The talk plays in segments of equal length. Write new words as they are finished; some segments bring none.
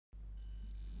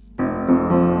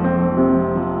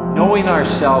knowing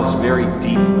ourselves very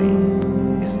deeply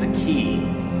is the key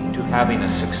to having a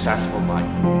successful life.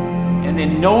 And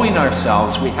in knowing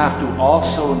ourselves, we have to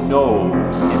also know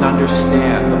and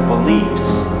understand the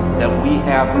beliefs that we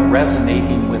have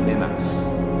resonating within us.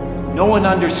 Know and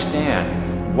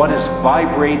understand what is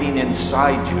vibrating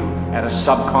inside you at a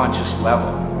subconscious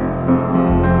level.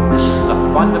 This is the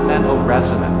fundamental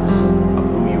resonance of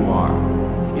who you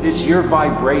are. It is your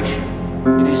vibration.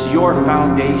 It is your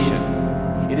foundation.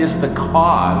 It is the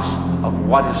cause of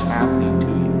what is happening to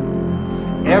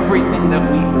you. Everything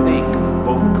that we think,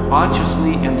 both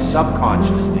consciously and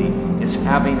subconsciously, is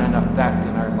having an effect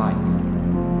in our life.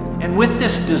 And with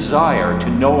this desire to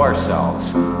know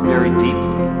ourselves very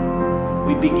deeply,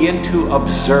 we begin to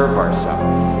observe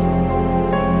ourselves.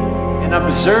 In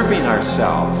observing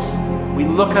ourselves, we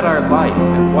look at our life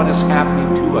and what is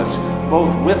happening to us,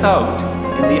 both without,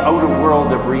 in the outer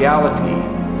world of reality,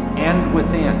 and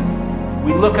within.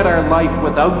 We look at our life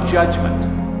without judgment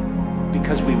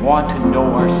because we want to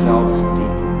know ourselves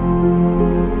deeply.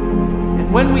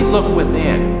 And when we look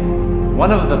within,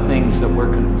 one of the things that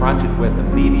we're confronted with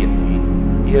immediately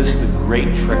is the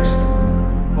great trickster.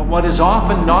 But what is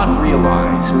often not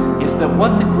realized is that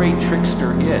what the great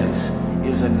trickster is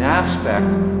an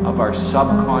aspect of our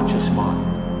subconscious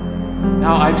mind.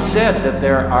 Now, I've said that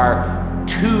there are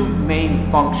two main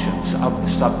functions of the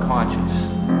subconscious.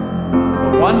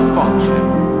 The one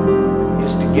function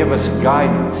is to give us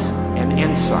guidance and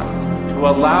insight, to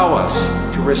allow us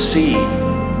to receive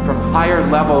from higher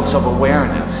levels of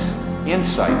awareness,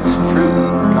 insights, truth,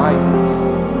 guidance.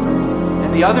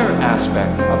 And the other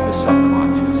aspect of the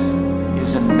subconscious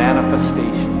is a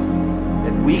manifestation,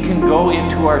 that we can go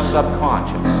into our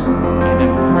subconscious and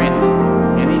imprint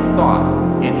any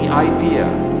thought, any idea,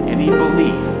 any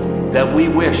belief that we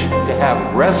wish to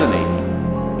have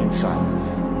resonating inside us.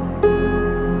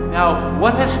 Now,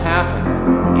 what has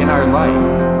happened in our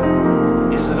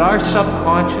life is that our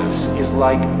subconscious is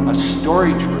like a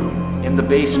storage room in the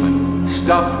basement,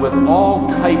 stuffed with all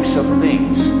types of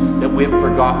things that we've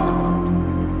forgotten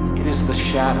about. It is the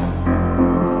shadow,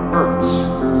 hurts,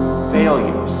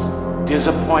 failures,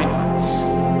 disappointments,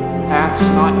 paths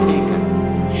not taken,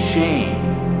 shame,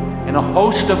 and a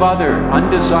host of other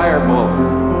undesirable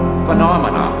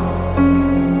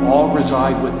phenomena all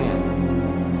reside within.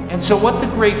 And so what the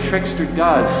great trickster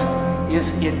does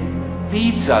is it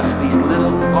feeds us these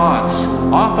little thoughts,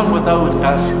 often without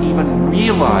us even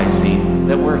realizing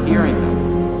that we're hearing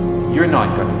them. You're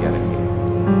not going to get it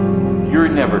here. You're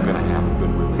never going to have a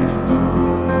good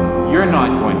relationship. You're not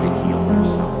going to heal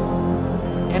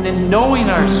yourself. And in knowing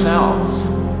ourselves,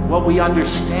 what we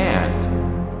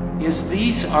understand is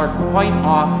these are quite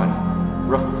often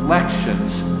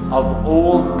reflections of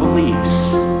old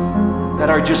beliefs that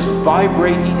are just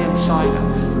vibrating inside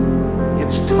us.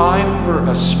 It's time for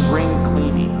a spring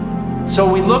cleaning.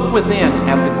 So we look within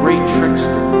at the great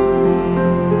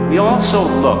trickster. We also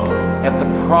look at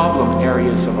the problem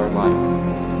areas of our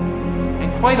life.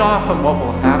 And quite often what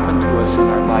will happen to us in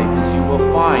our life is you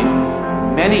will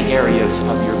find many areas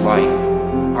of your life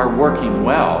are working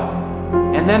well,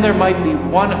 and then there might be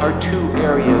one or two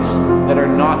areas that are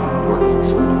not working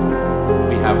so well.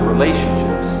 We have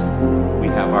relationships, we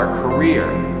have our career,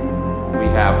 we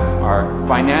have our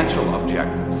financial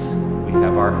objectives, we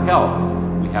have our health,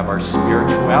 we have our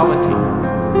spirituality,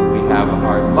 we have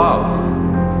our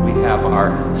love, we have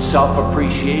our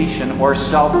self-appreciation or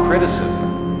self-criticism.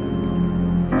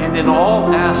 And in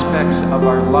all aspects of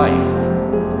our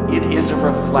life, it is a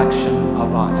reflection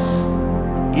of us.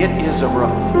 It is a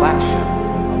reflection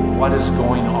of what is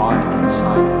going on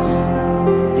inside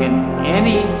us. In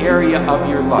any area of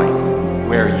your life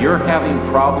where you're having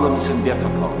problems and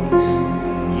difficulties,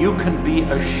 you can be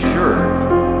assured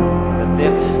that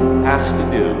this has to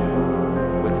do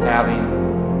with having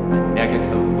a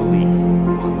negative belief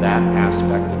on that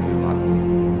aspect of your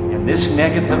life. And this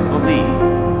negative belief,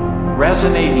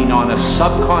 resonating on a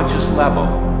subconscious level,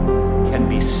 can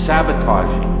be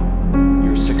sabotaging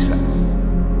your success.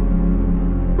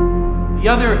 The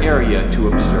other area to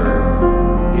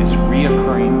observe is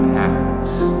reoccurring patterns.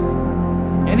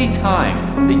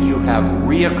 Anytime that you have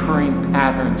reoccurring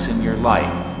patterns in your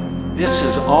life, this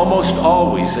is almost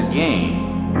always,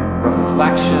 again,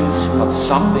 reflections of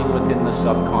something within the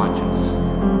subconscious.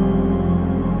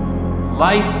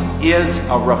 Life is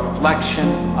a reflection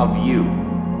of you.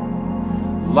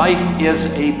 Life is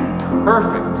a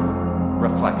perfect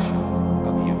reflection.